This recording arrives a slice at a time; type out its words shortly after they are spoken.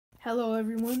Hello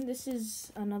everyone, this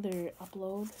is another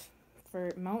upload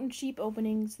for Mountain Sheep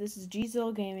openings. This is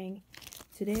Gzil Gaming.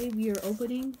 Today we are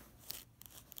opening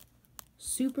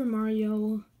Super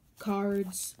Mario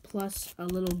cards plus a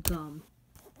little gum.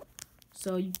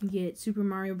 So you can get Super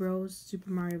Mario Bros, Super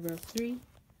Mario Bros 3,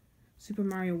 Super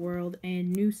Mario World,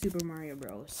 and New Super Mario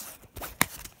Bros.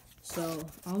 So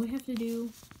all we have to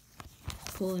do is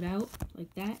pull it out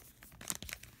like that.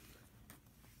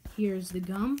 Here's the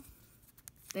gum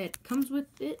that comes with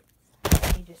it.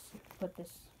 Let me just put this.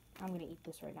 I'm gonna eat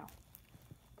this right now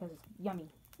because it's yummy.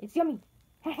 It's yummy.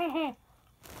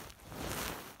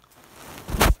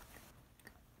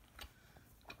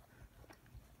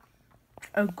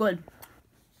 Oh, good.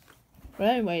 But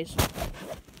anyways,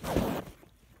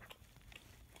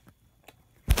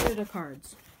 here are the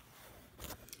cards.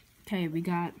 Okay, we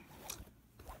got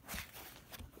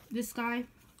this guy.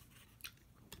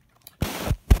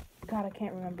 God, I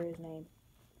can't remember his name.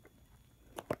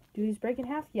 Do these break in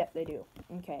half? Yep, they do.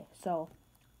 Okay, so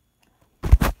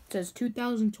it says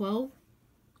 2012.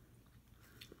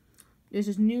 This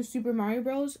is New Super Mario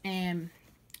Bros. And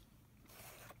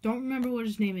don't remember what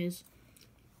his name is,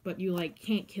 but you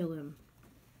can't kill him.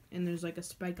 And there's a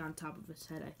spike on top of his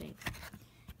head, I think.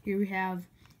 Here we have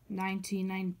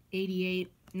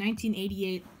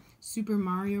 1988 Super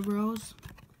Mario Bros.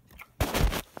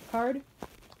 Card.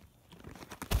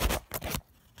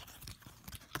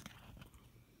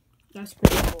 That's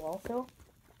pretty cool also.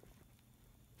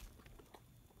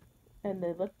 And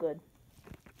they look good.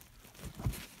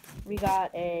 We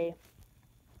got a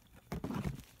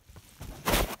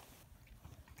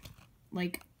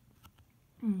I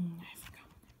forgot.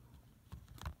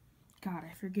 God,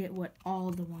 I forget what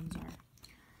all the ones are.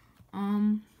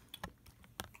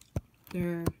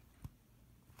 They're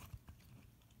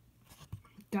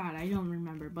God, I don't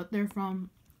remember, but they're from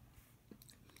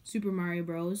Super Mario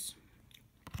Bros.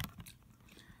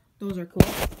 Those are cool.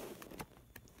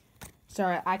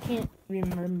 Sorry, I can't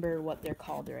remember what they're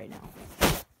called right now.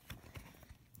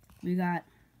 We got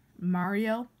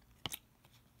Mario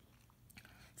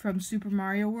from Super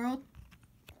Mario World.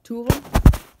 2 of them.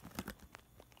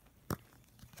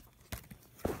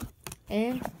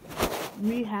 And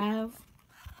we have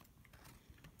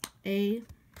a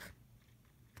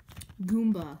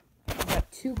Goomba. We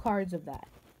got 2 cards of that.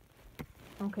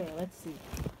 Okay, let's see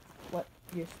what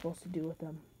you're supposed to do with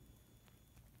them.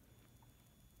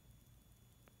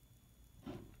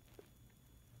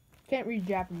 Can't read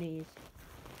Japanese.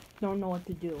 Don't know what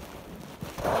to do.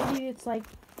 Maybe it's like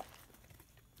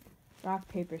rock,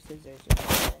 paper, scissors or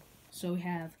something. So we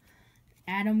have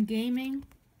Adam Gaming,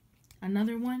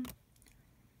 another one,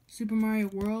 Super Mario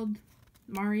World,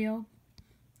 Mario,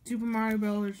 Super Mario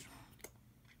Bros.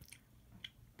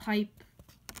 Pipe,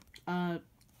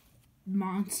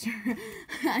 Monster.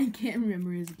 I can't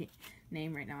remember his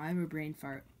name right now. I have a brain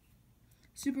fart.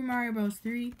 Super Mario Bros.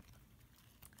 3,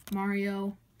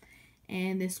 Mario,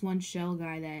 and this one shell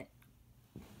guy that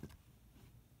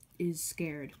is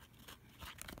scared.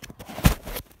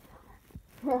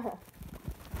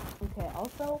 Okay,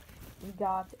 also we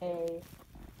got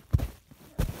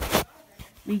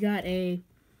a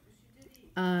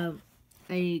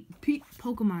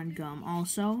Pokemon gum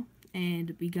also,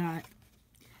 and we got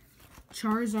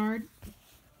Charizard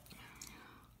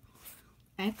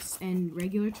X and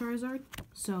regular Charizard.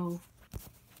 So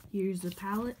here's the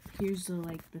palette, here's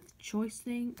the choice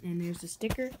thing, and there's the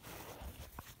sticker,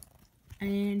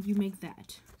 and you make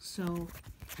that. So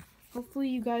hopefully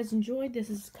you guys enjoyed. This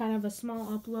is kind of a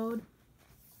small upload,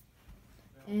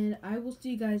 and I will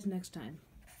see you guys next time.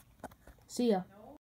 See ya.